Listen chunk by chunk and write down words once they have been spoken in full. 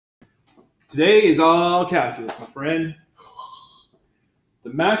Today is all calculus, my friend.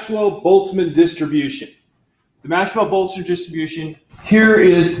 The Maxwell-Boltzmann distribution. The Maxwell-Boltzmann distribution, here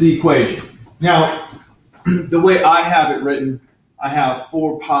is the equation. Now, the way I have it written, I have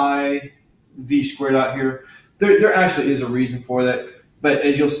 4 pi v squared out here. There actually is a reason for that, but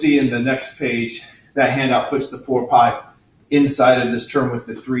as you'll see in the next page, that handout puts the 4 pi inside of this term with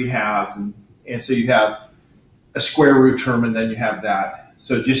the 3 halves, and so you have a square root term, and then you have that.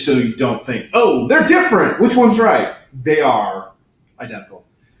 So just so you don't think, oh, they're different. Which one's right? They are identical.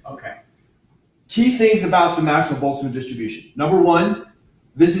 Okay. Key things about the Maxwell-Boltzmann distribution. Number one,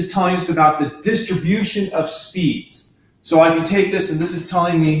 this is telling us about the distribution of speeds. So I can take this, and this is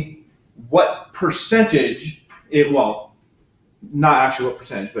telling me what percentage well, not actually what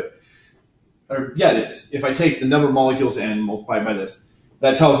percentage, but yeah, it is. If I take the number of molecules and multiply it by this,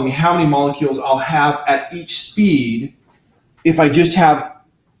 that tells me how many molecules I'll have at each speed if I just have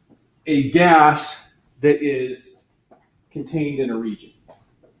a gas that is contained in a region.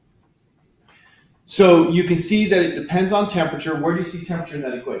 So you can see that it depends on temperature. Where do you see temperature in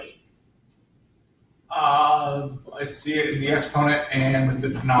that equation? I see it in the exponent and the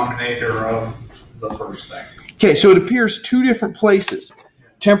denominator of the first thing. Okay, so it appears 2 different places.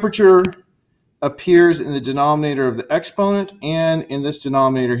 Temperature appears in the denominator of the exponent and in this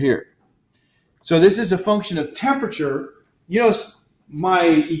denominator here. So this is a function of temperature. You notice my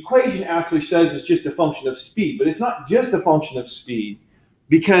equation actually says it's just a function of speed, but it's not just a function of speed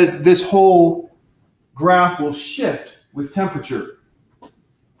because this whole graph will shift with temperature.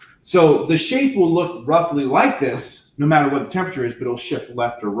 So the shape will look roughly like this no matter what the temperature is, but it'll shift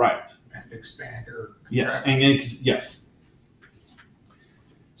left or right. And expand or yes, yes.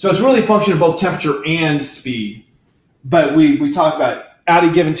 So it's really a function of both temperature and speed, but we talk about at a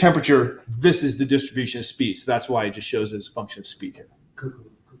given temperature, this is the distribution of speed. So that's why it just shows it as a function of speed here.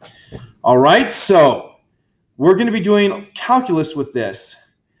 All right, so we're going to be doing calculus with this.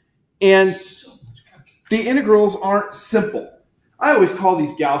 And the integrals aren't simple. I always call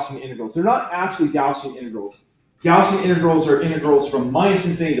these Gaussian integrals. They're not actually Gaussian integrals. Gaussian integrals are integrals from minus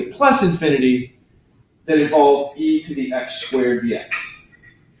infinity to plus infinity that involve e to the x squared dx.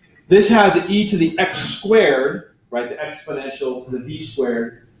 This has an e to the x squared, right, the exponential to the v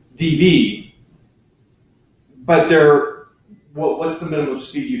squared dv. But what's the minimum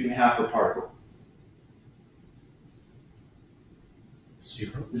speed you can have per particle?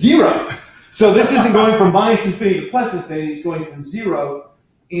 0. 0. So this isn't going from minus infinity to plus infinity, it's going from 0.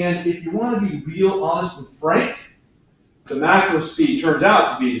 And if you want to be real honest and frank, the maximum speed turns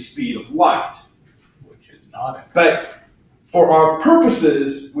out to be the speed of light. Which is not it. But for our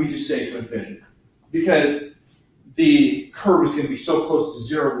purposes, we just say to infinity. Because the curve is going to be so close to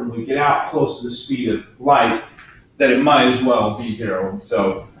 0 when we get out close to the speed of light that it might as well be 0.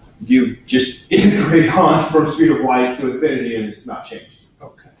 So you just integrate on from speed of light to infinity and it's not changed.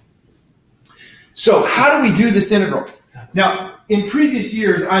 Okay. So how do we do this integral? Now, in previous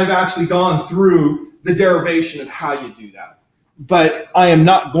years, I've actually gone through the derivation of how you do that. But I am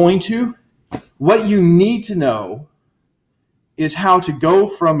not going to. What you need to know is how to go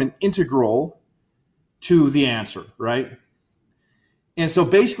from an integral to the answer, right? And so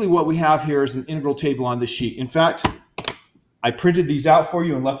basically what we have here is an integral table on the sheet. In fact, I printed these out for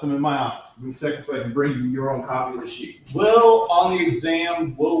you and left them in my office. Give me a second so I can bring you your own copy of the sheet. Will, on the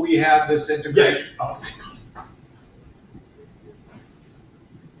exam, will we have this integration? Yes. Oh, thank God.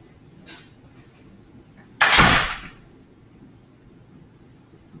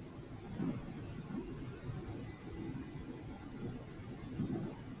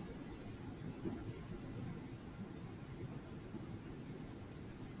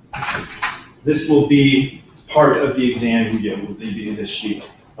 This will be part of the exam you get, will be in this sheet.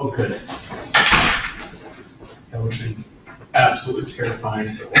 Oh, good. That would be absolutely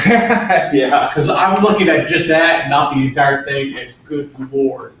terrifying. Yeah. Because I'm looking at just that, not the entire thing, and good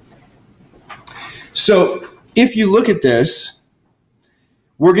Lord. So if you look at this,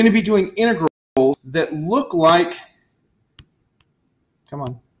 we're going to be doing integrals that look like,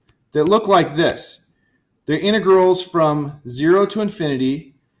 that look like this. They're integrals from 0 to infinity.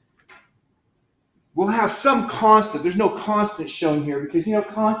 We'll have some constant. There's no constant shown here because, you know,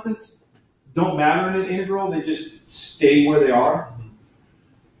 constants don't matter in an integral. They just stay where they are.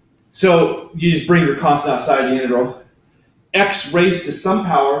 So you just bring your constant outside the integral. X raised to some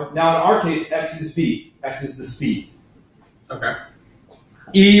power. Now in our case, x is v. X is the speed. Okay.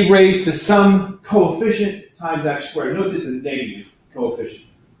 E raised to some coefficient times x squared. Notice it's a negative coefficient.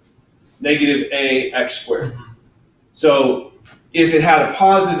 Negative ax squared. So if it had a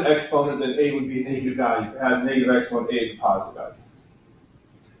positive exponent, then a would be a negative value. If it has a negative exponent, a is a positive value.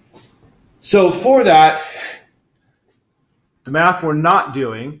 So for that, the math we're not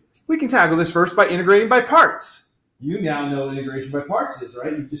doing, we can tackle this first by integrating by parts. You now know what integration by parts is,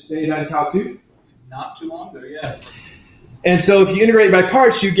 right? You just studied that in Calc 2. Not too long ago, yes. And so if you integrate by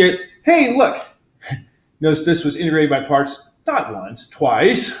parts, you get, hey, look. Notice this was integrated by parts, not once,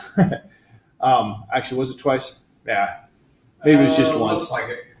 twice. Actually, was it twice? Yeah. Maybe it was just once. Looks like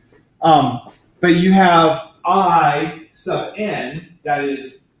it. But you have I sub n, that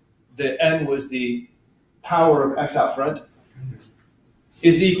is, the n was the power of x out front,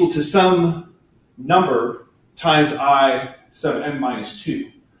 is equal to some number times I sub n minus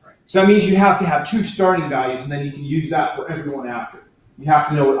 2. So that means you have to have two starting values, and then you can use that for everyone after. You have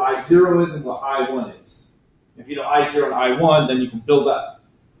to know what I0 is and what I1 is. If you know I0 and I1, then you can build up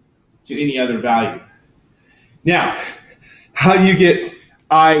to any other value. Now, how do you get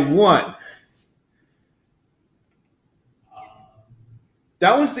I1?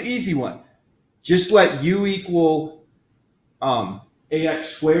 That one's the easy one. Just let u equal ax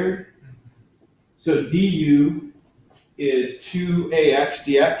squared. So du is 2ax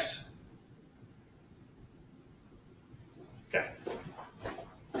dx. Okay.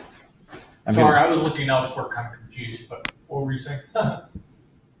 Sorry, I was looking elsewhere, kind of confused, but what were you saying? That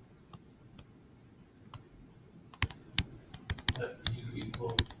u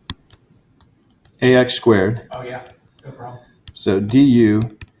equal ax squared. Oh, yeah. No problem. So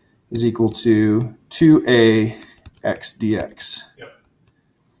du is equal to 2ax dx. Yep.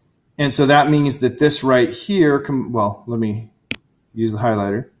 And so that means that this right here, well, let me use the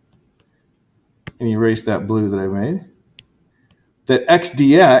highlighter and erase that blue that I made. That x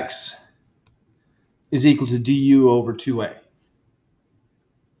dx is equal to du over 2a.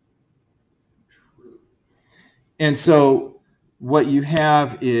 True. And so what you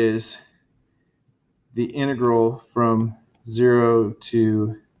have is the integral from 0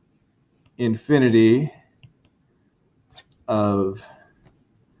 to infinity of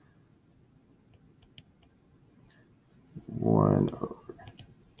 1 over.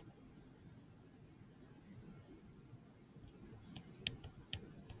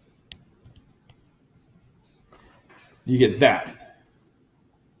 You get that.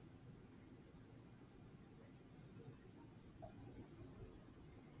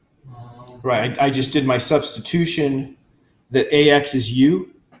 Right, I just did my substitution that ax is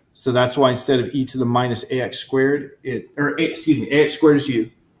u, so that's why instead of e to the minus ax squared, ax squared is u.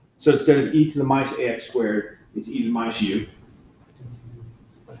 So instead of e to the minus ax squared, it's e to the minus u.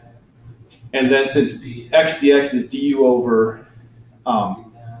 And then since the x dx is du over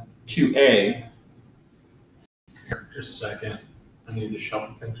 2a. Here, just a second. I need to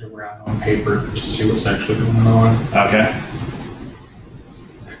shuffle things around on paper to see what's actually going on. Okay.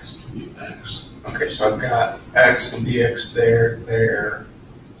 X. Okay, so I've got x and dx there.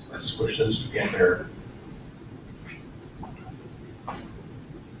 So I squish those together.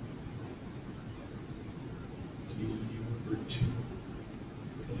 D over 2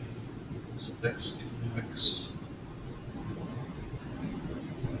 x dx.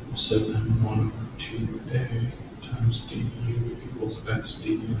 So then 1 over 2a times du equals x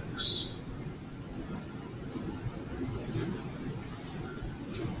dx.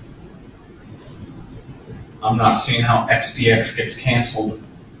 I'm not seeing how x dx gets canceled.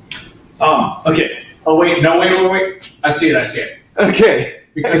 Okay. Oh wait, no, wait. I see it. Okay.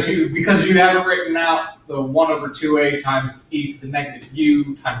 Because you haven't written out the 1 over 2a times e to the negative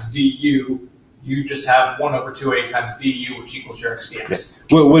u times du. You just have 1 over 2a times du, which equals your x dx.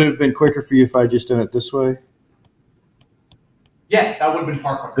 Well, would it have been quicker for you if I just done it this way? Yes, that would have been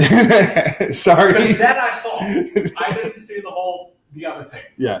far quicker. Sorry. Because that I saw. I didn't see the other thing.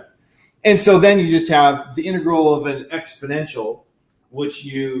 Yeah. And so then you just have the integral of an exponential, which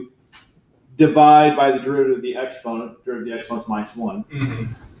you divide by the derivative of the exponent. Derivative of the exponent is minus 1.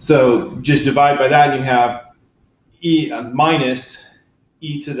 Mm-hmm. So just divide by that, and you have e minus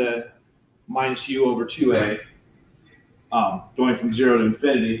e to the minus u over 2a, going from 0 to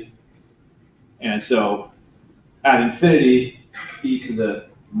infinity. And so at infinity, e to the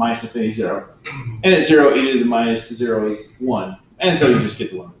minus infinity 0. And at 0, e to the minus 0 is 1. And so you just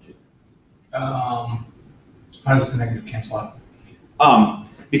get the 1 over 2. How does the negative cancel out?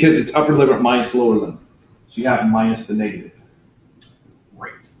 Because it's upper limit minus lower limit. So you have minus the negative.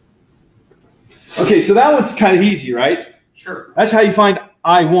 Great. Okay, so that one's kind of easy, right? Sure. That's how you find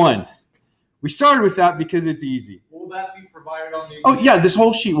I1. We started with that because it's easy. Will that be provided on the... Oh, yeah, this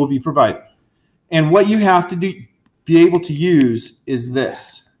whole sheet will be provided. And what you have to do, be able to use is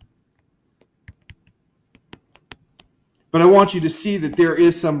this. But I want you to see that there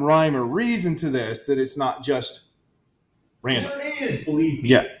is some rhyme or reason to this, that it's not just random. There is, believe me.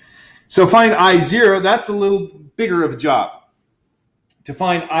 Yeah. So find I0, that's a little bigger of a job. To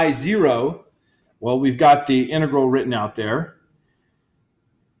find I0, well, we've got the integral written out there.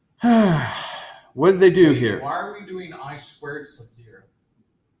 What did they do here? Why are we doing I squared sub 0?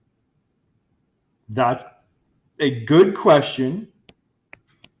 That's a good question.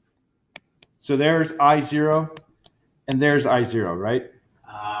 So there's I0 and there's I0, right?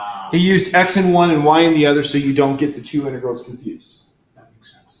 He used x in one and y in the other so you don't get the two integrals confused. That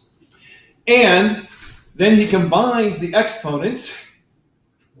makes sense. And then he combines the exponents.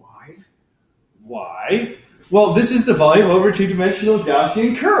 Why? Why? Well, this is the volume over two-dimensional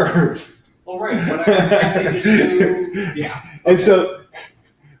Gaussian curve. Well, right. But can't they just do... Yeah. And so...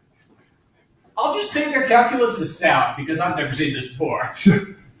 I'll just say their calculus is sound because I've never seen this before.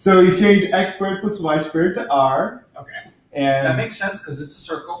 So you change x squared plus y squared to r. Okay. And that makes sense because it's a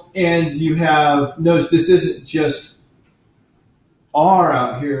circle. And you have, notice this isn't just r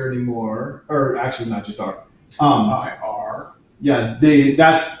out here anymore, or actually not just r. By r. Yeah,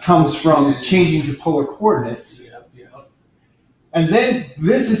 that comes from changing to polar coordinates. Yep, yep. And then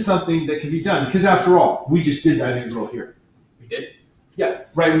this is something that can be done, because after all, we just did that integral here. We did? Yeah,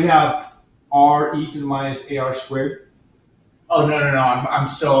 right, we have r e to the minus ar squared. Oh, no. I'm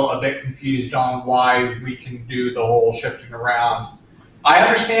still a bit confused on why we can do the whole shifting around. I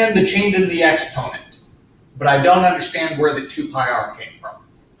understand the change in the exponent, but I don't understand where the 2 pi r came from. Or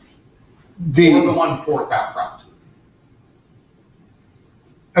the 1/4 out front.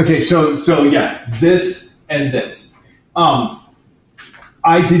 Okay, so yeah, this and this.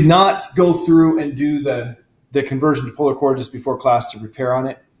 I did not go through and do the conversion to polar coordinates before class to repair on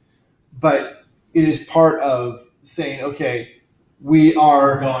it, but it is part of saying, okay, we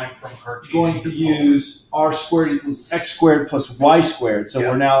are going to use r squared equals x squared plus y squared. So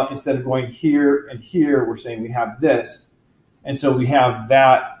we're now, instead of going here and here, we're saying we have this. And so we have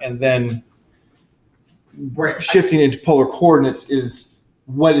that, and then shifting into polar coordinates is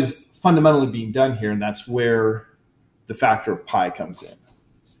what is fundamentally being done here, and that's where the factor of pi comes in.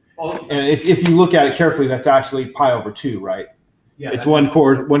 And if you look at it carefully, that's actually pi over 2, right? Yeah, it's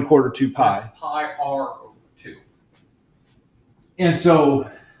 1/4 2 pi. That's pi r over 2. And so,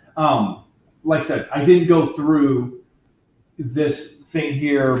 like I said, I didn't go through this thing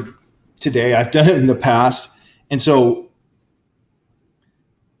here today. I've done it in the past. And so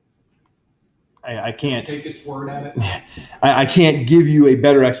I can't just take its word at it. I can't give you a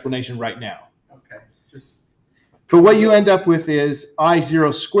better explanation right now. Okay. But what you end up with is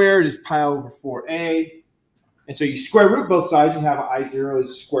I0 squared is pi over 4a. And so you square root both sides, you have I0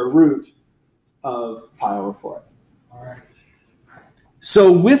 is square root of pi over 4a. All right.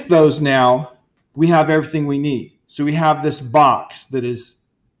 So with those now, we have everything we need. So we have this box that's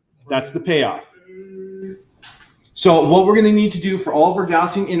the payoff. So what we're going to need to do for all of our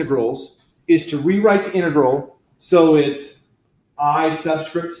Gaussian integrals is to rewrite the integral so it's I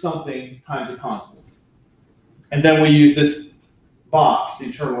subscript something times a constant. And then we use this box to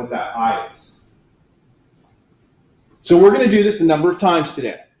determine what that I is. So we're going to do this a number of times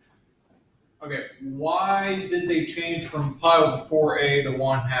today. Okay, why did they change from pi over 4a to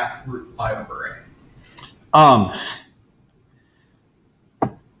 1/2 root pi over a?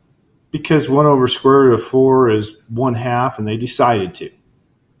 Because 1 over square root of 4 is 1/2, and they decided to.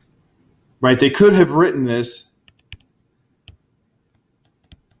 Right? They could have written this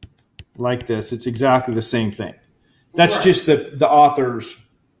like this. It's exactly the same thing. That's just the author's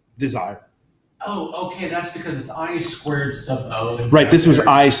desire. Oh, okay. That's because it's I squared sub O. Right. This was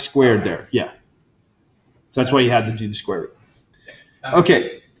I squared there. Yeah. So that's why you had to do the square root.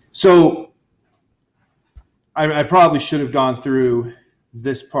 Okay. So I probably should have gone through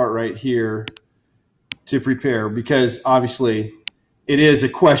this part right here to prepare, because obviously it is a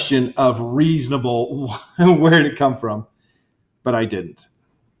question of reasonable where did it come from, but I didn't.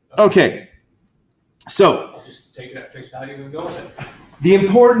 Okay. So I'll just take it at face value and go with it. The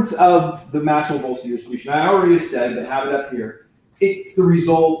importance of the Maxwell-Boltzmann distribution, I already have said, but have it up here. It's the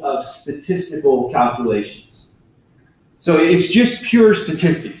result of statistical calculations. So it's just pure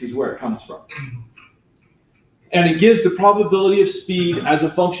statistics is where it comes from. And it gives the probability of speed as a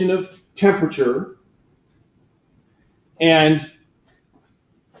function of temperature. And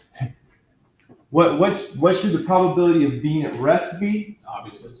what should the probability of being at rest be?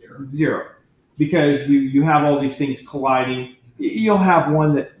 Obviously 0. 0. Because you have all these things colliding. You'll have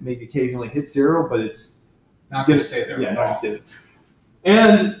one that maybe occasionally hits 0, but it's not going to stay there. Yeah, not going to stay there.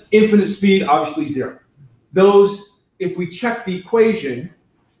 And infinite speed, obviously 0. Those, if we check the equation,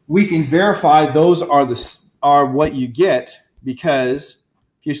 we can verify those are what you get, because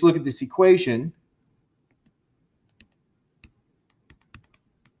if you just look at this equation,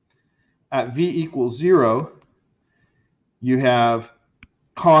 at v equals 0, you have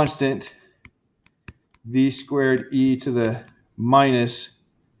constant v squared e to the minus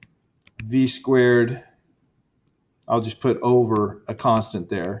v squared, I'll just put over a constant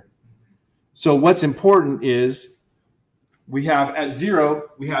there. So what's important is we have at 0,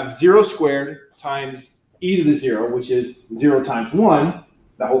 we have 0 squared times e to the 0, which is 0 times 1.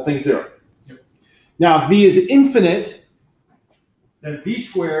 That whole thing's 0. Yep. Now, if v is infinite, then v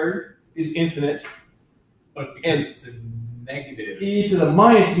squared is infinite. But because it's a negative. E to the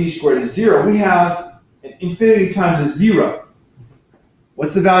minus v squared is 0. We have an infinity times a 0.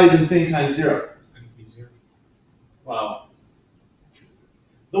 What's the value of infinity times 0? It's going to be 0. Well,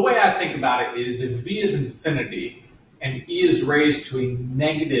 the way I think about it is if v is infinity and e is raised to a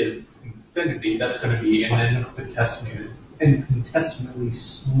negative infinity, that's going to be an infinitesimally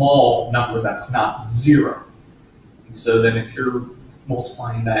small number that's not 0. And so then if you're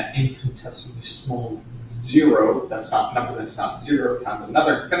multiplying that infinitesimally small 0, that's not number that's not 0, times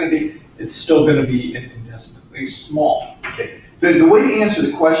another infinity, it's still going to be infinitesimally small. Okay. The way to answer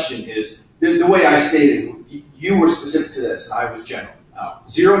the question is, the way I stated, you were specific to this, and I was general.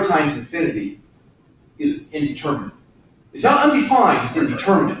 0 times infinity is indeterminate. It's not undefined, it's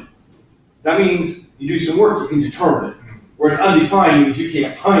indeterminate. That means you do some work, you can determine it. Whereas undefined means you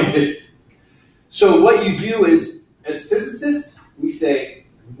can't find it. So what you do is, as physicists, we say,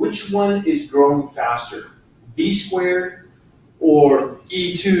 which one is growing faster? V squared or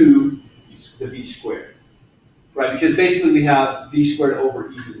e to the v squared? Right, because basically we have v squared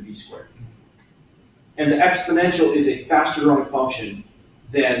over e to the v squared. And the exponential is a faster growing function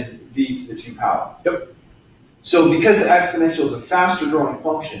than v to the 2 power. Yep. So because the exponential is a faster growing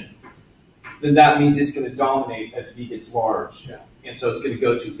function, then that means it's going to dominate as v gets large. Yeah. And so it's going to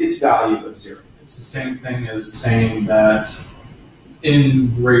go to its value of 0. It's the same thing as saying that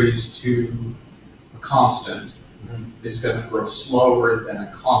n raised to a constant is going to grow slower than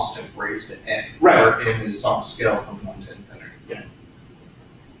a constant raised to n. Right. Where n is on a scale from 1 to infinity. Yeah.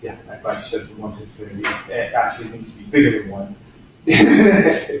 Yeah, I thought you said from 1 to infinity. It actually needs to be bigger than 1.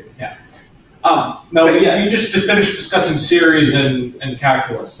 Yeah. No, yes. you just finished discussing series and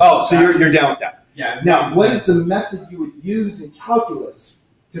calculus. Oh, so you're down with that. Yeah. Now, what is the method you would use in calculus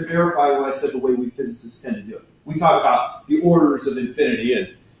to verify what I said the way we physicists tend to do it? We talk about the orders of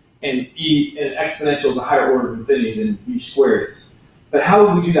infinity, and exponential is a higher order of infinity than v squared is. But how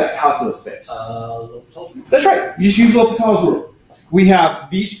would we do that calculus based? L'Hopital's rule. That's right. You just use L'Hopital's rule. We have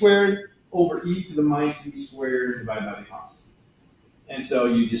v squared over e to the minus v squared divided by the constant. And so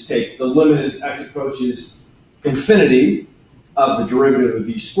you just take the limit as x approaches infinity of the derivative of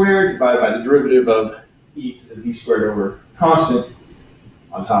v squared divided by the derivative of e to the v squared over constant.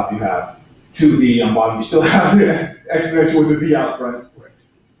 On top you have 2v, on bottom you still have the exponential with a v out front. Right.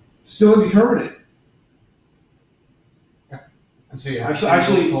 Still indeterminate. Yeah. And so you have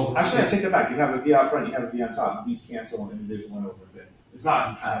Actually, I take that back. You have a v out front, you have a v on top. V's cancel, and then there's 1 over a bit. It's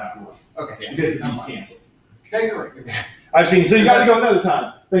not after 1. Okay, yeah. Because the v's cancel. Guys are right. I've seen. So you got to go another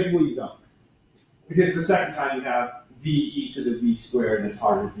time. Thankfully you don't. Because the second time you have v e to the v squared, and it's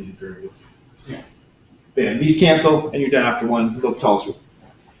harder to do the derivative. Yeah. Bam. These cancel, and you're done after 1. L'Hopital's rule.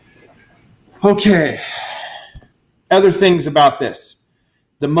 Okay. Other things about this.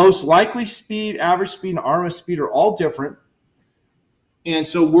 The most likely speed, average speed, and RMS speed are all different. And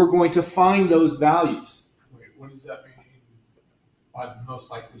so we're going to find those values. Wait, what does that mean? The most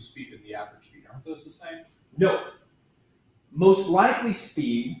likely speed and the average speed, aren't those the same? No. Most likely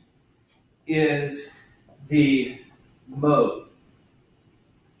speed is the mode.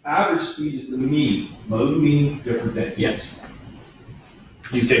 Average speed is the mean. Mode and mean, different things. Yes.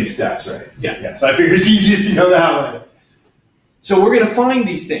 You take stats, right? Yeah. So I figure it's easiest to go that way. So we're going to find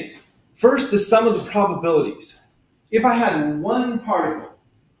these things. First, the sum of the probabilities. If I had one particle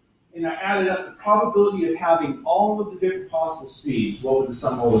and I added up the probability of having all of the different possible speeds, what would the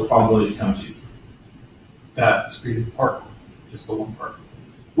sum of all those probabilities come to? That speed of the particle. Just the one particle.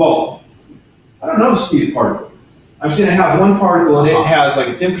 Well, I don't know the speed of the particle. I'm saying I have one particle and it has like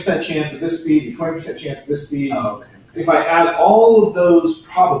a 10% chance of this speed, a 20% chance of this speed. Oh, okay. If I add all of those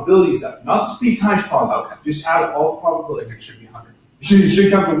probabilities up, not the speed times probability, Okay. just add all the probabilities. It should be 100. It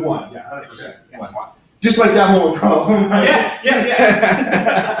should come to 1. Yeah, 100%. Yeah. 1. Just like that whole problem. Right? Yes.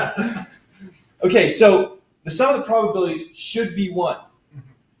 Okay, so the sum of the probabilities should be 1.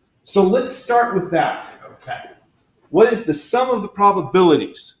 So let's start with that. Okay. What is the sum of the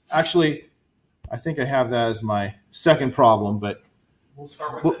probabilities? Actually, I think I have that as my second problem, but We'll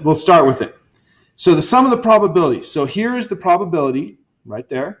start with it. we'll start with it. So the sum of the probabilities. So here is the probability right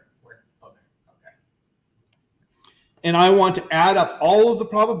there. Okay. And I want to add up all of the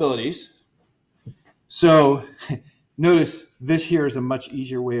probabilities. So notice this here is a much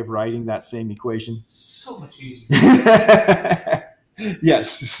easier way of writing that same equation. So much easier. Yes,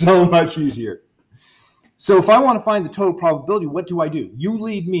 so much easier. So if I want to find the total probability, what do? You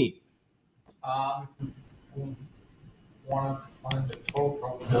lead me. Want to find the total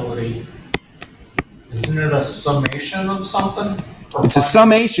probability. Isn't it a summation of something? It's a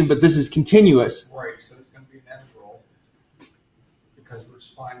summation, but this is continuous. Right, so it's going to be an integral because we're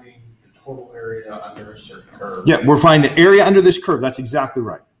just finding the total area under a certain curve. Yeah, we're finding the area under this curve. That's exactly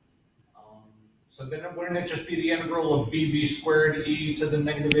right. So then wouldn't it just be the integral of bb squared e to the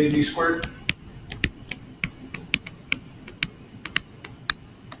negative ab squared?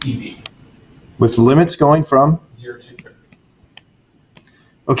 EB. With limits going from? 0 to 50.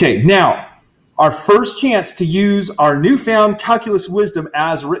 Okay, now, our first chance to use our newfound calculus wisdom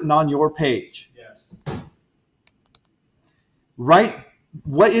as written on your page. Yes. Right?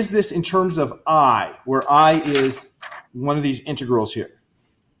 What is this in terms of I, where I is one of these integrals here?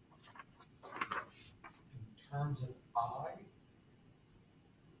 In terms of I?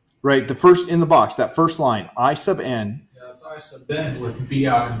 Right, the first in the box, that first line, I sub n. Yeah, that's I sub n with b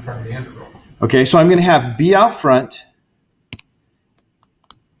out in front of the integral. Okay, so I'm going to have b out front.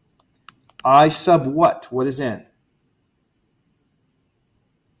 I sub what? What is n?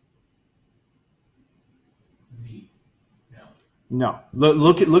 V. No.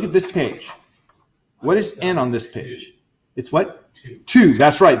 Look at this page. What is n on this page? It's what? 2. 2.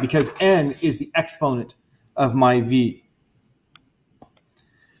 That's right, because n is the exponent of my v.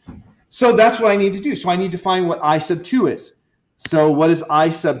 So that's what I need to do. So I need to find what I sub 2 is. So what is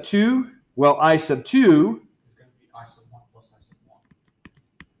I sub 2? Well, I sub 2. It's going to be I sub 1 plus I sub 1.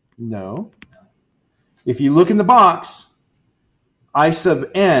 No. If you look in the box, I sub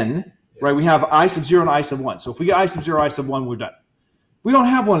n, right, we have I sub 0 and I sub 1. So if we get I sub 0, I sub 1, we're done. We don't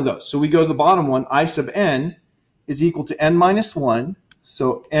have one of those. So we go to the bottom one. I sub n is equal to n minus 1.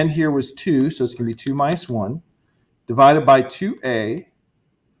 So n here was 2, so it's going to be 2 minus 1, divided by 2a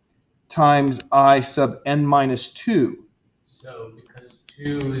times I sub n minus 2. So because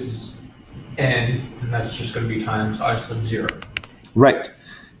 2 is n, and that's just going to be times I sub 0. Right.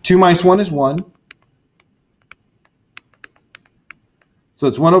 2 minus 1 is 1. So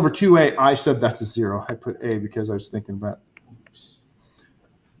it's 1 over 2a. I sub, that's a 0. I put a because I was thinking about. Oops.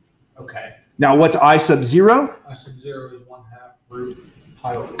 Okay. Now what's I sub 0? I sub 0 is 1/2 root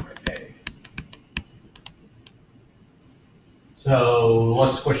pi over a. So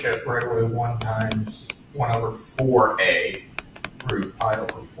let's squish it right away. 1 times 1 over 4a root pi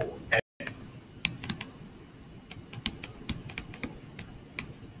over 4a.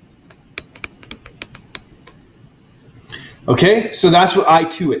 Okay, so that's what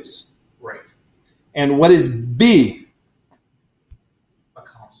I2 is. Right. And what is B? A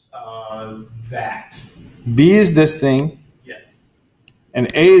constant. That. B is this thing, Yes. and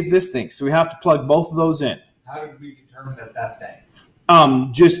A is this thing. So we have to plug both of those in. How did we determine that that's a?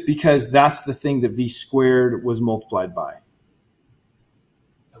 Just because that's the thing that V squared was multiplied by.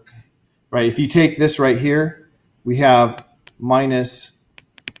 Okay. Right, if you take this right here, we have minus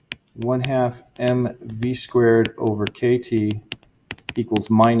 1/2 mv squared over kt equals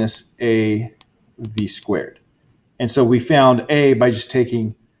minus a v squared. And so we found a by just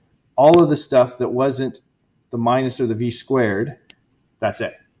taking all of the stuff that wasn't the minus or the v squared. That's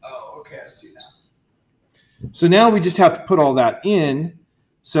it. Oh, okay, I see now. So now we just have to put all that in.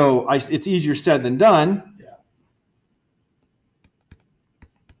 So it's easier said than done. Yeah.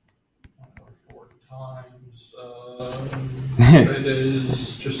 1 over 4 times. It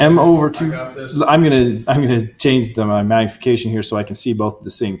is just m over 2. I got this. I'm gonna change my magnification here so I can see both at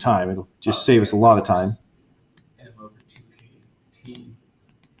the same time. It'll just save us a lot of time. M over 2kt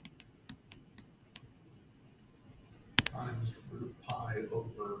times root pi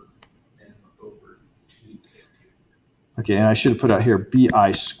over m over 2kt. Okay, and I should have put out here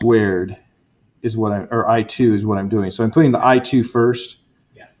bi squared is what or I2 is what I'm doing. So I'm putting the I2 first.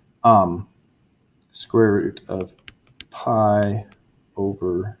 Yeah. Square root of pi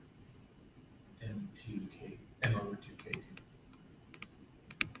over m over 2kt.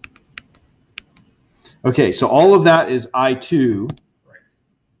 Okay, so all of that is I2. Right.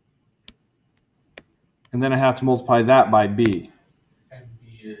 And then I have to multiply that by B. And b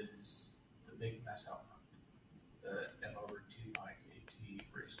is the big mess out front. M over 2 pi kt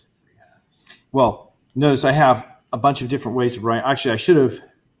raised to 3/2. Well, notice I have a bunch of different ways of writing. Actually, I should have.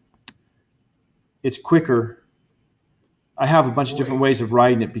 It's quicker. I have a bunch of different ways of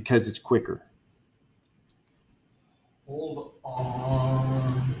writing it because it's quicker. Hold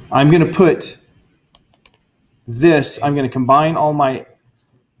on. I'm going to put this, I'm going to combine all my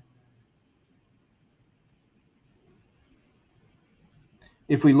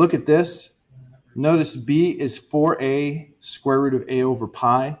if we look at this, notice b is 4a square root of a over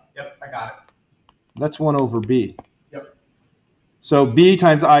pi. Yep, I got it. That's 1 over b. Yep. So b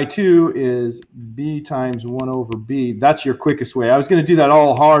times I2 is b times 1 over b. That's your quickest way. I was going to do that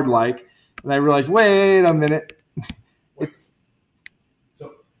all hard like, and I realized, wait a minute. It's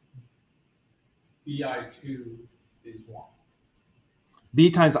so bi2 is 1. b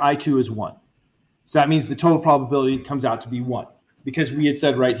times I2 is 1. So that means the total probability comes out to be 1, because we had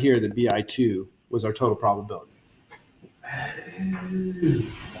said right here that bi2 was our total probability.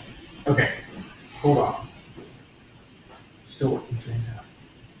 Okay, hold on. Still working things out.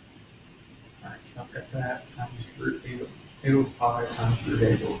 All right, so I've got that times root 8 over pi times root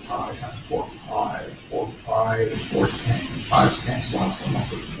 8 over pi times 4 pi. 4 pi, 4 is 10, 5 is 10, so I'm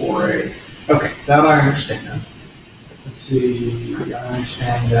up with 4a. Okay, that I understand. Let's see, I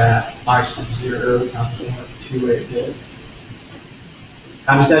understand that I sub 0 times 1 over 2a did.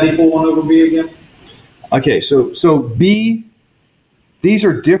 How does that equal 1 over b again? Okay, so b, these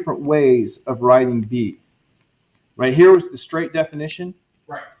are different ways of writing b. Right here was the straight definition.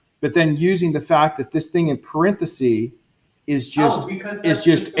 Right. But then using the fact that this thing in parentheses is just a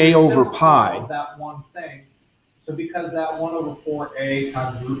a over reciprocal pi. of that one thing. So because that 1 over 4a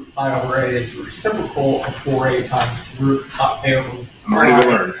times root pi over a is the reciprocal of 4a times root pi over I'm ready to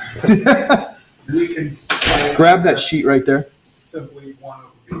learn. we can say Grab that sheet right there. simply 1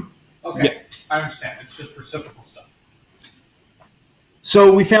 over b. Okay, Yeah. I understand. It's just reciprocal stuff.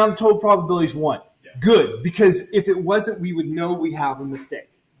 So we found the total probability is 1. Yeah. Good, because if it wasn't, we would know we have a mistake.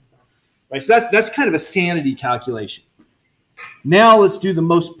 Right? So that's kind of a sanity calculation. Now let's do the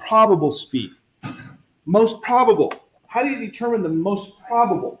most probable speed. Most probable. How do you determine the most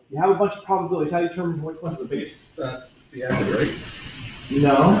probable? You have a bunch of probabilities. How do you determine which one's the biggest? That's the average, right?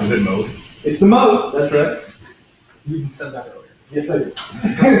 No. Is it mode? It's the mode. That's right. You even said that earlier. Yes, I did.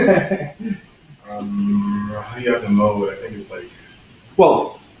 How do you have the mode? I think it's like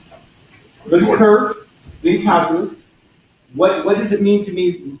Well, look at curve, do calculus. What does it mean to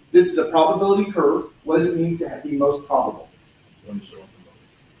me? This is a probability curve. What does it mean to be most probable? one short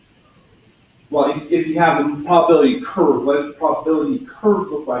the Well, if you have a probability curve, what does the probability curve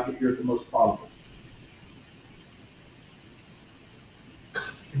look like if you're at the most probable?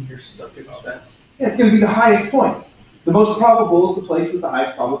 And here's subject stats. Yeah, it's going to be the highest point. The most probable is the place with the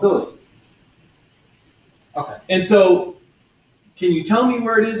highest probability. Okay. And so, can you tell me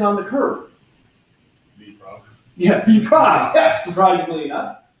where it is on the curve? B prop. Yeah, B prime. Yeah, surprisingly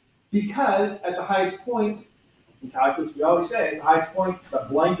enough. Because at the highest point, in calculus, we always say, at the highest point, the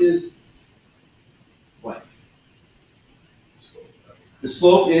blank is blank. The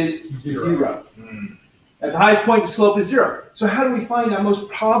slope is zero. At the highest point, the slope is 0. So how do we find that most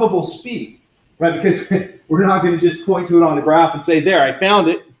probable speed? Right, because we're not going to just point to it on the graph and say, there, I found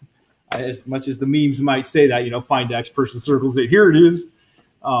it. As much as the memes might say that, find X, person circles it, here it is.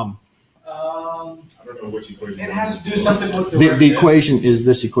 I don't know which equation. It has to do something with The equation is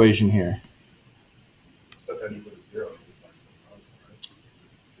this equation here. Set that equal to 0.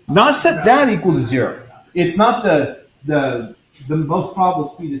 Not set that equal to 0. It's not the most probable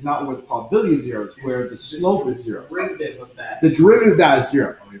speed is not where the probability is 0. It's where the slope is 0. Derivative of that. The derivative of that is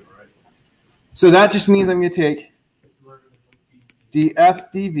 0. Oh, you're right. So that just means I'm going to take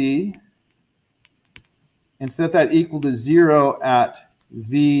df dv and set that equal to 0 at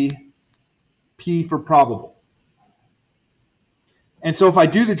v p for probable. And so if I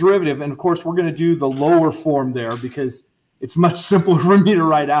do the derivative, and of course we're going to do the lower form there because it's much simpler for me to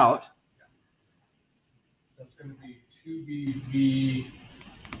write out. So it's going to be 2bv,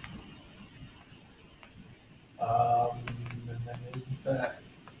 and then isn't that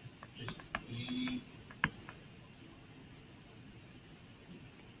just e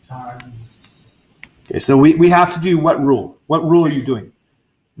times? Okay, so we have to do what rule? What rule are you doing?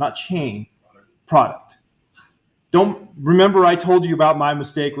 Not chain, product. Don't remember I told you about my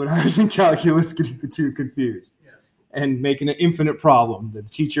mistake when I was in calculus getting the two confused. Yes. And making an infinite problem that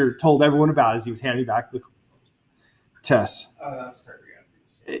the teacher told everyone about as he was handing back the test. That's very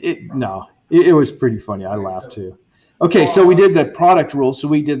It was pretty funny. I laughed too. Okay, so we did the product rule. So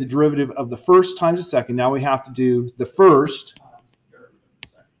we did the derivative of the first times the second. Now we have to do the first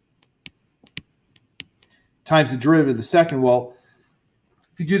times the derivative of the second. Well,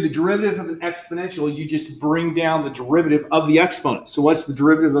 if you do the derivative of an exponential, you just bring down the derivative of the exponent. So what's the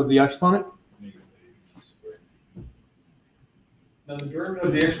derivative of the exponent? Now the derivative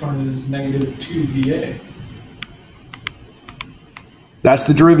of the exponent is negative 2va. That's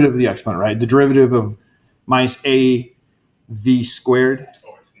the derivative of the exponent, right? The derivative of minus a v squared.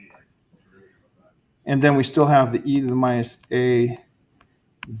 Oh, I see. And then we still have the e to the minus a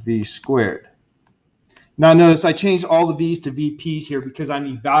v squared. Now notice I changed all the v's to vp's here because I'm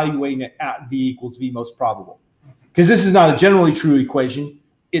evaluating it at v equals v most probable. Because this is not a generally true equation.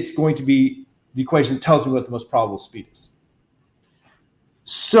 It's going to be the equation that tells me what the most probable speed is.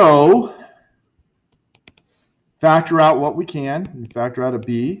 So factor out what we can. We factor out a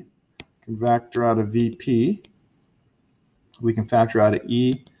b. We can factor out a vp. We can factor out an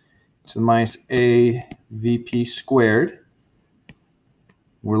e to the minus a vp squared.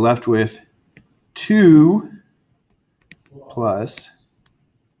 We're left with 2 plus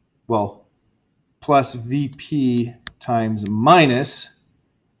vp times minus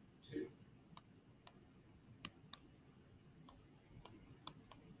 2.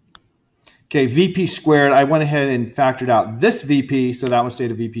 Okay, vp squared, I went ahead and factored out this vp, so that one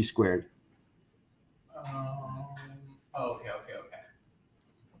stayed a vp squared.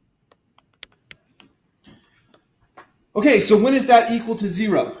 Okay, so when is that equal to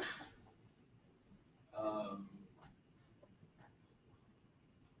 0?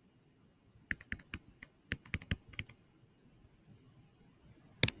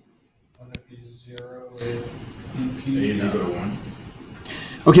 When it be 0 if VP is equal to 1.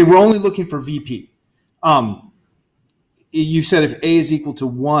 Okay, we're only looking for VP. You said if A is equal to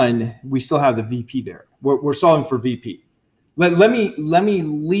 1, we still have the VP there. We're solving for VP. Let me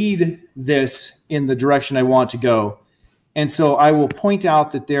lead this in the direction I want to go. And so I will point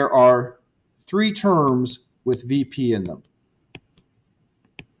out that there are 3 terms with VP in them.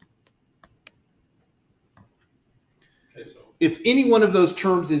 Okay, so If any one of those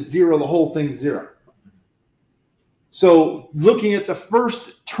terms is 0, the whole thing's 0. So looking at the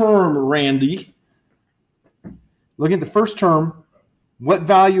first term, Randy, looking at the first term, what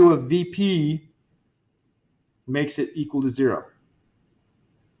value of VP makes it equal to 0?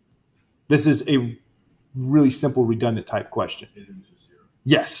 This is a really simple redundant type question. Isn't it just 0?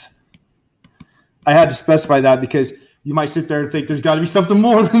 Yes. I had to specify that because you might sit there and think there's got to be something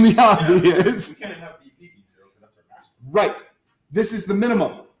more than the obvious. We can't have VP be 0 because that's our maximum. Right. This is the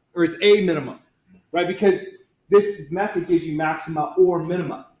minimum, or it's a minimum, right? Because this method gives you maxima or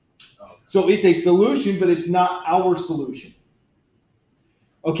minima. Oh. So it's a solution, but it's not our solution.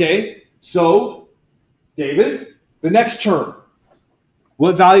 Okay, so David, the next term.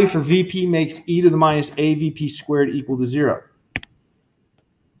 What value for VP makes e to the minus a VP squared equal to 0?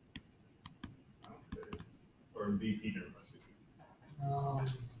 Or VP never must be.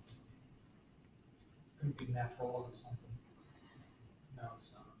 it's going to be natural or something. No,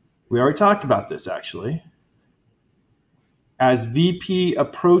 it's not. We already talked about this, actually. As VP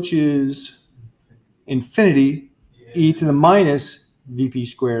approaches infinity, e to the minus VP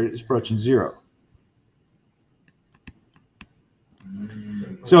squared is approaching 0.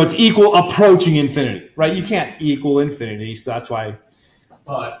 So it's equal approaching infinity, right? You can't equal infinity, so that's why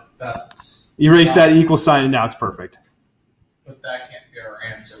But that's erase that equal sign and now it's perfect. But that can't be our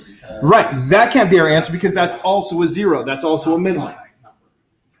answer because Right, that can't be our answer because that's also a 0. That's also a minimum. finite number.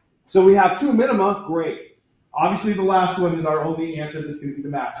 So we have 2 minima, great. Obviously the last one is our only answer that's going to be the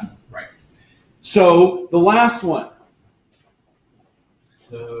maximum. Right. So the last one.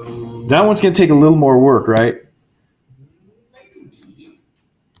 So That one's going to take a little more work, right? maybe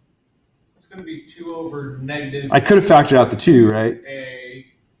it's going to be 2 over negative I could have factored out the 2, right? a.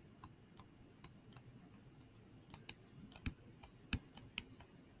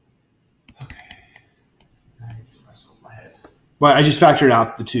 Okay. I just messed with my head. Well, I just factored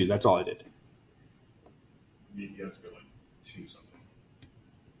out the 2. That's all I did. It has to be like 2 something.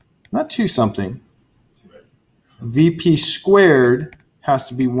 Not 2 something. 2A. VP squared has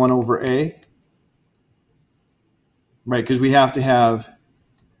to be 1 over a. Right, because we have to have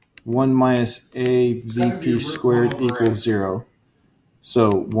 1 minus a gotta be VP root squared 1 over equals a. 0.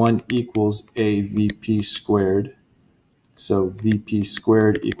 So 1 equals a VP squared. So VP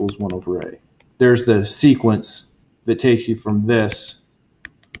squared equals 1 over a. There's the sequence that takes you from this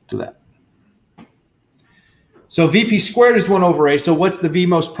to that. So VP squared is 1 over a. So what's the V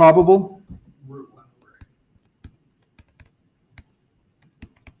most probable? Root 1 over a.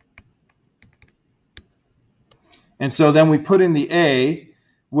 And so then we put in the a,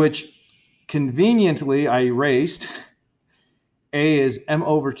 which conveniently I erased. A is m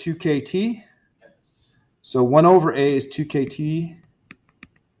over 2kt. Yes. So 1 over a is 2kt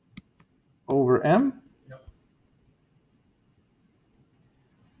over m. Yep.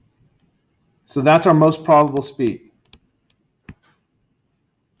 So that's our most probable speed.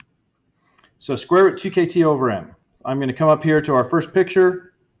 So square root 2kt over m. I'm going to come up here to our first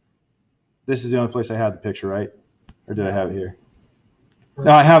picture. This is the only place I had the picture, right? Or did I have it here?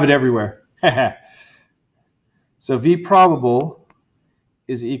 No, I have it everywhere. So V probable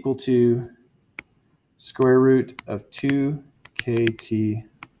is equal to square root of 2 kt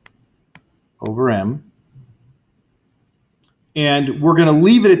over m. And we're going to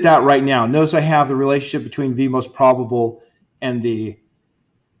leave it at that right now. Notice I have the relationship between V most probable and the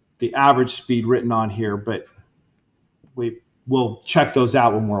average speed written on here, but we'll check those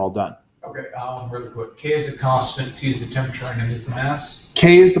out when we're all done. Okay, really quick. K is a constant, T is the temperature, and M is the mass.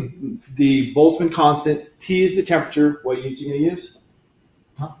 K is the Boltzmann constant, T is the temperature. What unit are you going to use?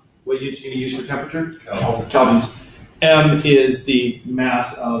 Huh? What unit are you going to use for temperature? Kelvin. Kelvins. M is the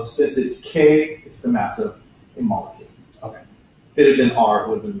mass of, since it's K, it's the mass of a molecule. Okay. If it had been R, it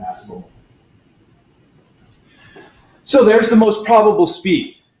would have been mass of a molecule. So there's the most probable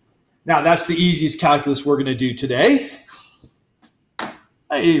speed. Now that's the easiest calculus we're going to do today.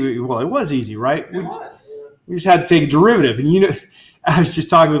 Well, it was easy, right? We just had to take a derivative. And you know, I was just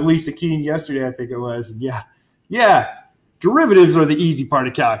talking with Lisa Keene yesterday, I think it was. And yeah, derivatives are the easy part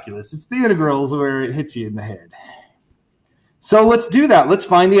of calculus. It's the integrals where it hits you in the head. So let's do that. Let's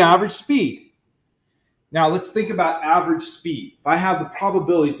find the average speed. Now let's think about average speed. If I have the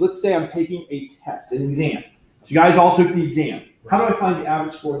probabilities, let's say I'm taking a test, an exam. So you guys all took the exam. How do I find the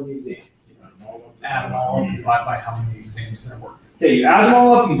average score in the exam? Add them all up, divide by how many exams there were. Okay, you add them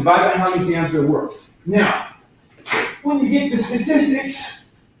all up, you divide by how many exams there were. Now, when you get to statistics,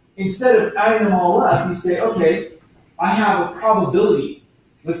 instead of adding them all up, you say, okay, I have a probability.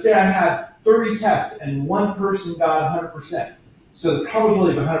 Let's say I had 30 tests and one person got 100%. So the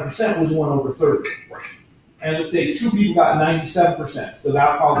probability of 100% was 1 over 30. And let's say 2 people got 97%. So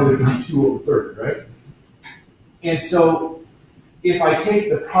that probability would be 2 over 30, right? And so if I take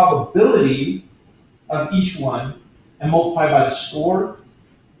the probability of each one and multiply by the score,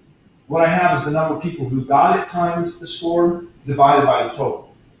 what I have is the number of people who got it times the score divided by the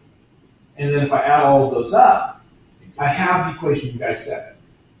total. And then if I add all of those up, I have the equation you guys said.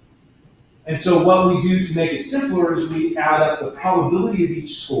 And so what we do to make it simpler is we add up the probability of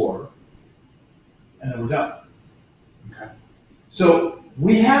each score, and then we're done. Okay. So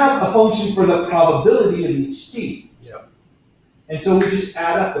we have a function for the probability of each speed. Yep. And so we just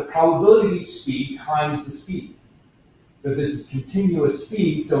add up the probability of each speed times the speed. But this is continuous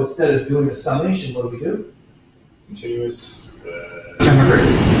speed, so instead of doing a summation, what do we do? Continuous.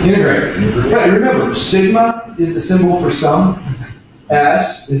 Integrate. Right, remember, sigma is the symbol for sum,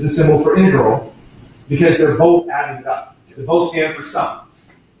 S is the symbol for integral, because they're both adding it up. They both stand for sum.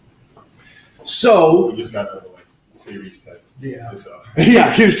 So, We just got the series test. Yeah.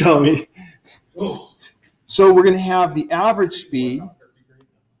 yeah, he was telling me. So we're going to have the average speed,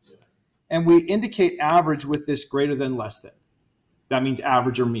 and we indicate average with this greater than less than. That means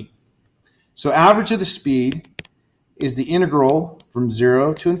average or mean. So average of the speed is the integral from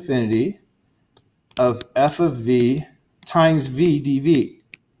 0 to infinity of f of v times v dv.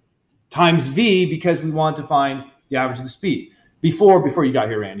 Times v because we want to find the average of the speed. Before you got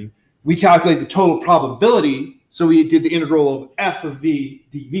here, Randy, we calculate the total probability, so we did the integral of f of v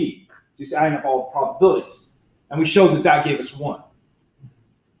dv, just adding up all the probabilities. And we showed that that gave us 1.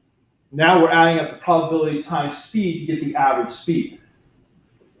 Now we're adding up the probabilities times speed to get the average speed.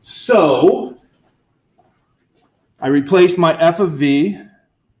 So I replace my f of v,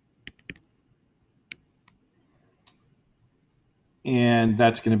 and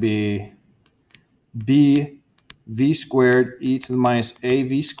that's going to be b v squared e to the minus a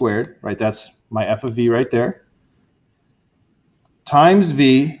v squared, right? That's my f of v right there, times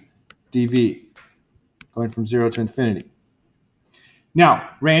v dv, going from 0 to infinity. Now,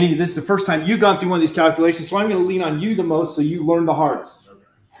 Randy, this is the first time you've gone through one of these calculations, so I'm going to lean on you the most so you learn the hardest.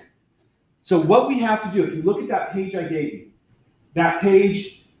 Okay. So what we have to do, if you look at that page I gave you, that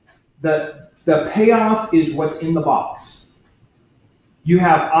page, the payoff is what's in the box. You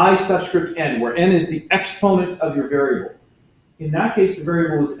have I subscript n, where n is the exponent of your variable. In that case, the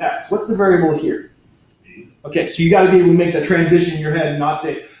variable is x. What's the variable here? Okay, so you got to be able to make that transition in your head and not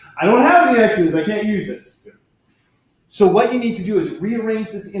say, I don't have any x's, I can't use this. So what you need to do is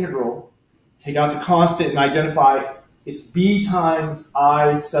rearrange this integral, take out the constant, and identify it's b times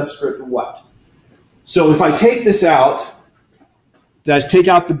I subscript what. So if I take this out, that is take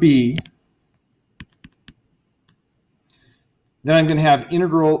out the b, then I'm going to have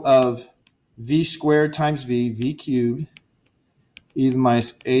integral of v squared times v cubed, e to the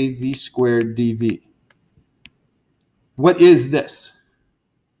minus av squared dv. What is this?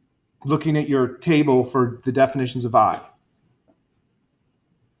 Looking at your table for the definitions of I.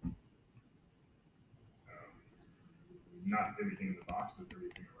 Not everything in the box, but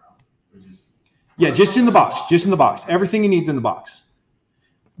everything around. Yeah, just in the box. Just in the box. Everything you need is in the box.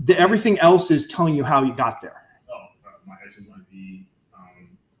 Everything else is telling you how you got there. My x is going to be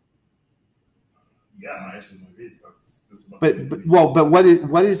Yeah, my answer is V. That's just about But what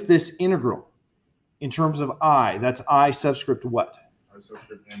is this integral in terms of I? That's I subscript what? I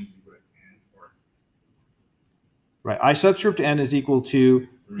subscript n is equal to n, or Right. I subscript n is equal to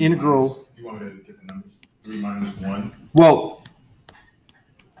 3 integral. minus, you want me to get the numbers? 3 minus 1. Well,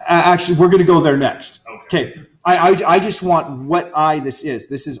 actually, we're going to go there next. Okay. Okay. I just want what I this is.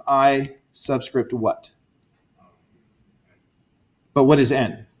 This is I subscript what? But what is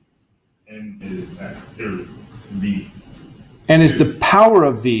n? N is v. N is the power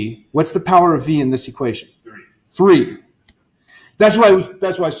of v. What's the power of v in this equation? 3. That's what I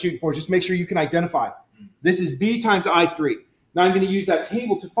was shooting for. Just make sure you can identify. This is b times I3. Now I'm going to use that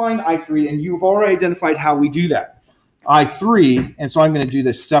table to find I3, and you've already identified how we do that. I3, and so I'm going to do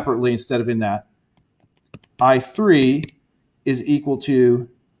this separately instead of in that. I3 is equal to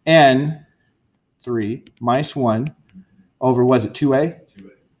N3 minus 1 over, was it 2a?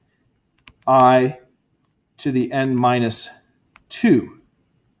 2a. I to the n minus 2.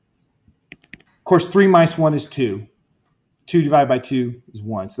 Of course, 3 minus 1 is 2. 2 divided by 2 is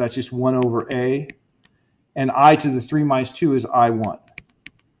 1. So that's just 1 over a. And I to the 3 minus 2 is I1.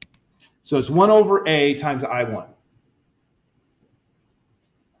 So it's 1 over a times I1.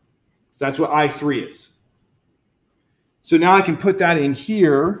 So that's what I3 is. So now I can put that in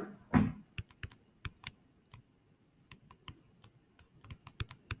here.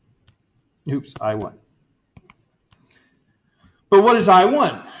 Oops, I1. But what is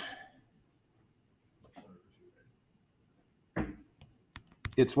I1?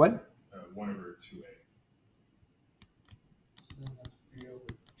 It's what? 1 over 2a. So then that's b over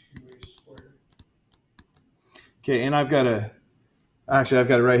 2a squared. Okay, and I've got it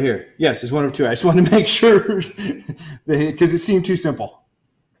right here. Yes, it's 1 over 2. I just wanted to make sure because it seemed too simple.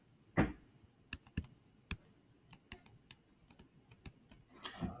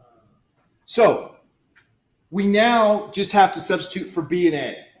 So we now just have to substitute for b and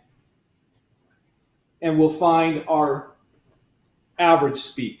a. And we'll find our average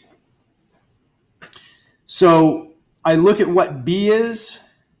speed. So I look at what b is.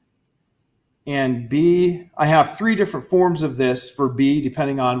 And b, I have 3 different forms of this for b,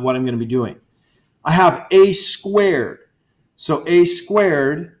 depending on what I'm going to be doing. I have a squared. So a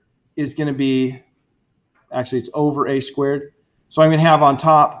squared is going to be, actually it's over a squared. So I'm going to have on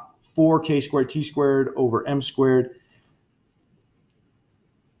top 4k squared t squared over m squared.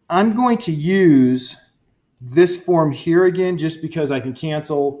 I'm going to use this form here again just because I can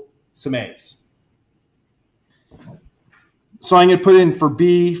cancel some a's. So I'm going to put in for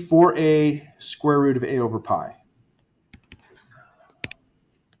b 4a square root of a over pi.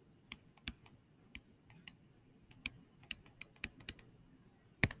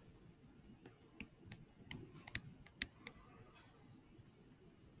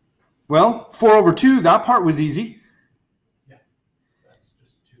 Well, 4 over 2, that part was easy. Yeah, that's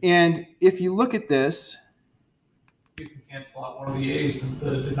just 2. And if you look at this, You can cancel out one of the a's in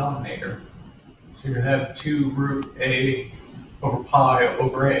the denominator. So you have 2 root a over pi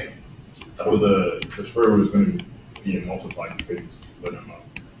over a. That was the square root is going to be a multiplied because you split them up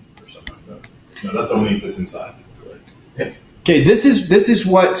or something like that. No, that's only if it's inside. Correct? Yeah. okay, this is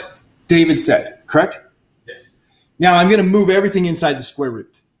what David said, correct? Yes. Now I'm going to move everything inside the square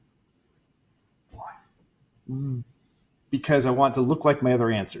root. Why? Because I want it to look like my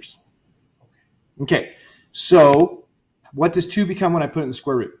other answers. Okay, so what does 2 become when I put it in the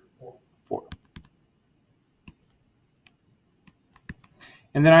square root? 4.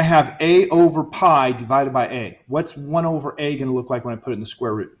 And then I have a over pi divided by a. What's 1 over a going to look like when I put it in the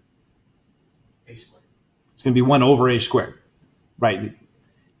square root? A squared. It's going to be 1 over a squared, right?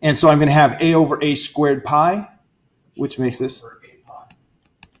 And so I'm going to have a over a squared pi, which makes this. Over a pi.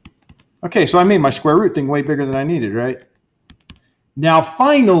 Okay, so I made my square root thing way bigger than I needed, right? Now,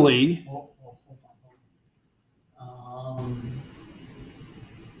 finally, Hold on.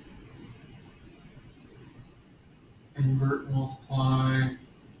 Invert, multiply.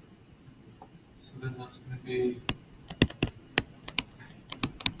 So then that's going to be.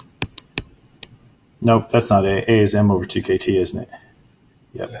 nope, that's not a. A is m over 2kt, isn't it?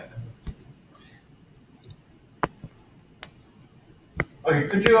 Yep. Yeah. Okay,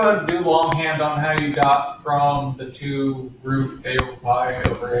 could you do longhand on how you got from the 2 root a over pi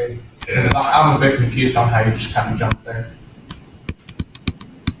over a? Yeah. I'm a bit confused on how you just kind of jumped there.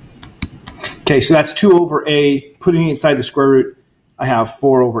 Okay, so that's 2 over a. Putting it inside the square root, I have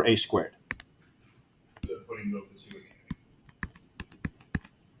 4 over a squared. Putting both the 2 in.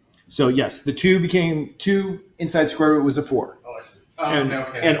 So yes, the 2 became 2 inside the square root was a 4. Oh, I see. And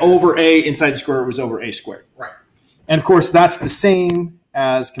Okay. and over a inside the square root was over a squared. Right. And of course, that's the same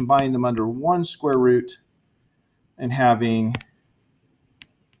as combining them under one square root and having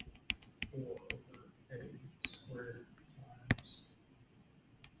 4 over a squared times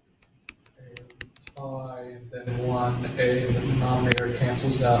a pi, and then 1a in the denominator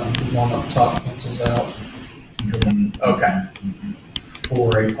cancels out, and 1 up top cancels out. Okay.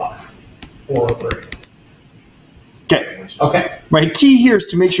 4a pi. 4 over 8. Okay. Okay. My key here is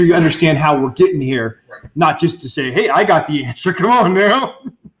to make sure you understand how we're getting here, Right. not just to say, hey, I got the answer. Come on now.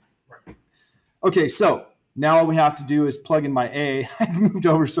 Right. Okay, so now all we have to do is plug in my A. I've moved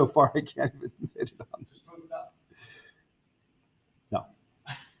over so far I can't even fit it on this. No.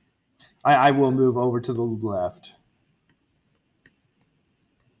 I will move over to the left.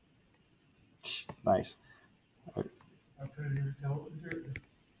 Nice.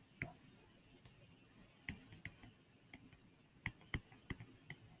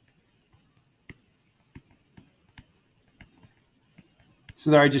 So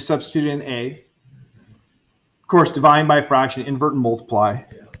there I just substituted in A. Of course, divide by a fraction, invert and multiply.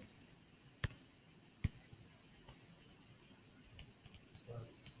 Yeah.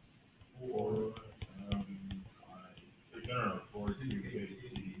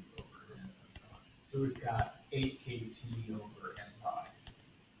 So we've got 8 kt over n pi.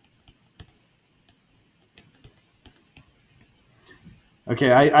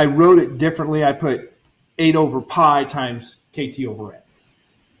 Okay, I wrote it differently. I put 8 over pi times kt over n.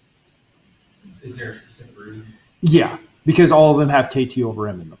 Is there a specific reason? Yeah, because all of them have kt over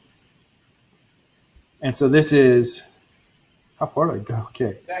m in them. And so this is, how far did I go?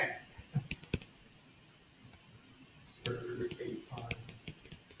 Okay. Dang. Square root 8 pi times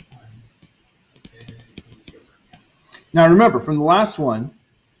n kt over n. Now remember, from the last one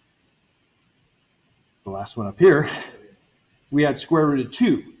up here, we had square root of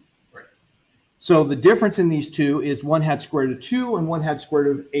 2. Right. So the difference in these two is one had square root of 2 and one had square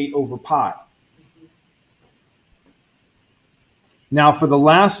root of 8 over pi. Now for the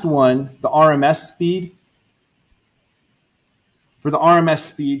last one, the RMS speed. For the RMS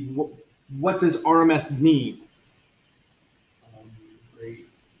speed, what does RMS mean?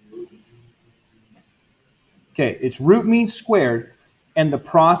 Okay, it's root mean squared, and the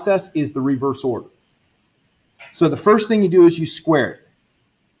process is the reverse order. So the first thing you do is you square it.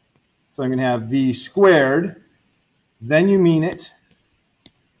 So I'm going to have v squared, then you mean it,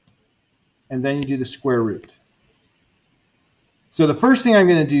 and then you do the square root. So the first thing I'm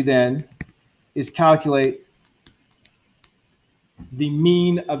going to do then is calculate the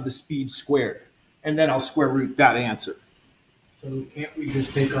mean of the speed squared, and then I'll square root that answer. So can't we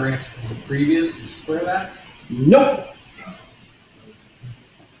just take our answer from the previous and square that? Nope.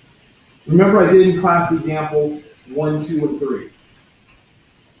 Remember I did in class the example 1, 2, and 3.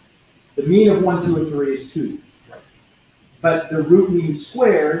 The mean of 1, 2, and 3 is 2. But the root mean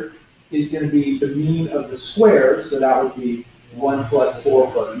squared is going to be the mean of the square, so that would be 1 plus 4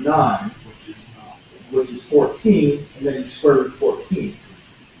 plus 9, which is 14, and then you square root 14.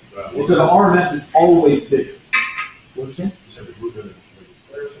 And so the RMS is always bigger. What's that?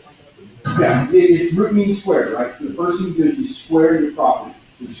 Yeah, it's root mean squared, right? So the first thing you do is you square your property.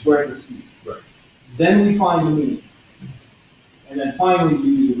 So you square the speed. Right. Then we find the mean. And then finally you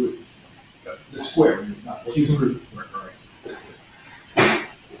do the root. The square, not the root. Right.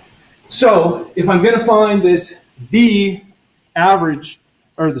 So if I'm going to find this v average,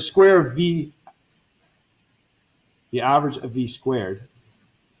 or the square of v, the average of v squared,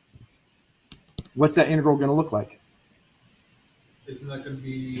 what's that integral going to look like? Isn't that going to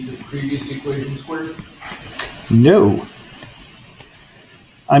be the previous equation squared? No.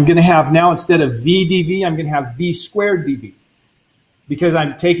 I'm going to have now, instead of v dv, I'm going to have v squared dv. Because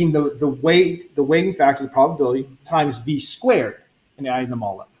I'm taking the weighting factor, the probability, times v squared, and adding them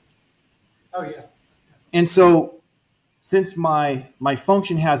all up. Oh, yeah. And so, since my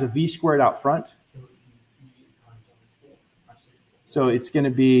function has a v squared out front, so it's going to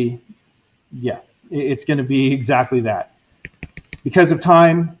be, yeah, it's going to be exactly that. Because of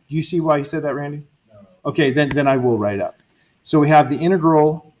time, do you see why you said that, Randy? No. Okay, then I will write up. So we have the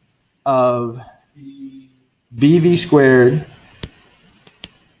integral of bv squared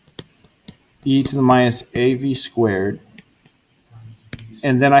e to the minus av squared.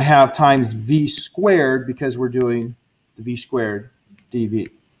 And then I have times v squared because we're doing the v squared dv.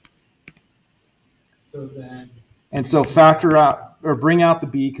 So then, and so factor out, or bring out the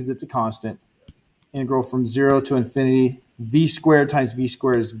b because it's a constant. Integral from 0 to infinity. V squared times v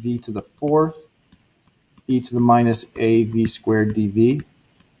squared is v to the 4th. E to the minus av squared dv.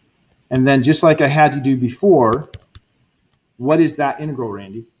 And then just like I had to do before, what is that integral,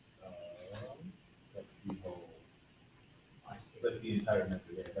 Randy? That's the whole. I see. split the entire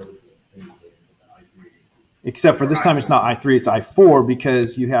method there. That was the I3. Except for this time it's not I3, it's I4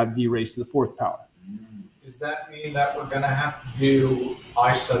 because you have v raised to the fourth power. Does that mean that we're going to have to do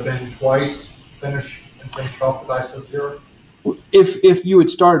I sub n twice, finish off with I sub 0? If you had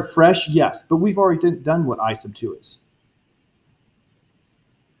started fresh, yes, but we've already done what I sub 2 is.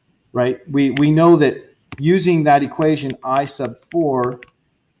 Right? We know that using that equation, I sub 4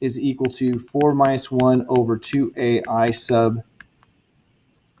 is equal to 4 minus 1 over 2a I sub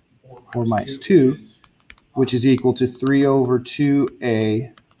 4 minus 2, which is equal to 3 over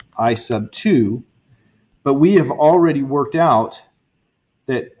 2a I sub 2. But we have already worked out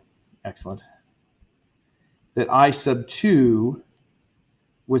that, excellent, that I sub 2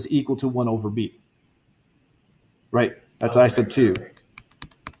 was equal to 1 over b. Right? That's I sub 2.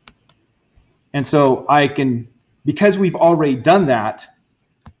 And so I can, because we've already done that,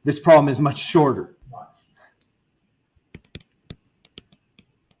 this problem is much shorter.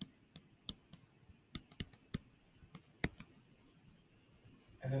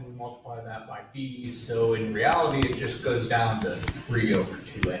 And then we multiply that by b, so in reality it just goes down to 3 over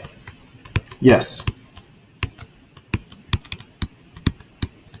 2a. Yes.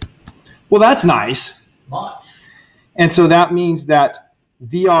 Well, that's nice. Much. And so that means that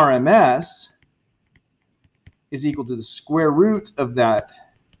VRMS is equal to the square root of that.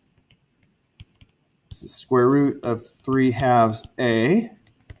 This is square root of 3 halves a,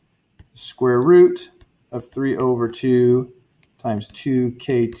 square root of 3 over 2 times 2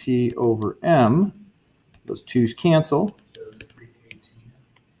 kt over m. Those 2's cancel. So 3 kt.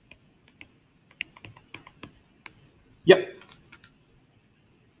 Yep.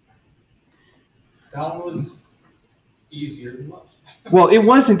 That one was easier than most. Well, it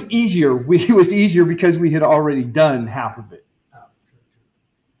wasn't easier. It was easier because we had already done half of it. Oh,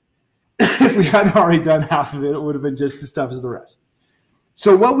 If we hadn't already done half of it, it would have been just as tough as the rest.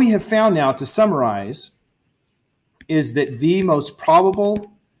 So what we have found now, to summarize, is that V most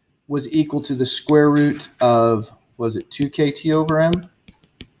probable was equal to the square root of, was it 2 kt over m?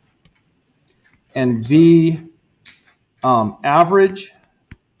 And V average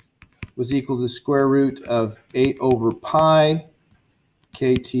was equal to the square root of 8 over pi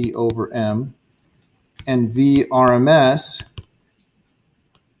kt over m. And V RMS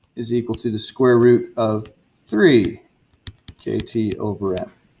is equal to the square root of 3 kt over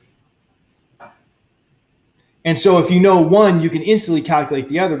m. And so if you know one, you can instantly calculate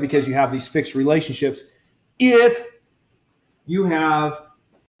the other because you have these fixed relationships. If you have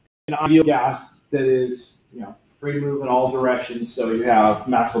an ideal gas that is, free to move in all directions, so you have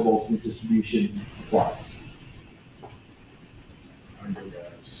Maxwell-Boltzmann distribution applies. Ideal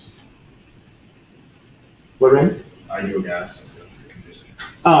gas. What, Raymond? Ideal gas, that's the condition.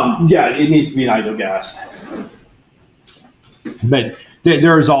 Yeah, it needs to be an ideal gas. But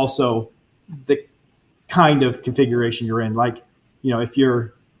there is also the kind of configuration you're in. Like, if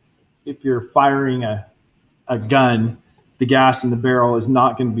you're firing a gun, the gas in the barrel is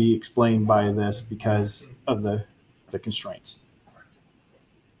not going to be explained by this because of the constraints.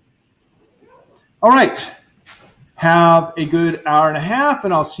 All right. Have a good hour and a half,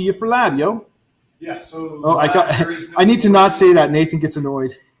 and I'll see you for lab, yo. Yeah, so Oh, I need to not say that. Nathan gets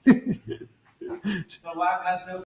annoyed. so lab has no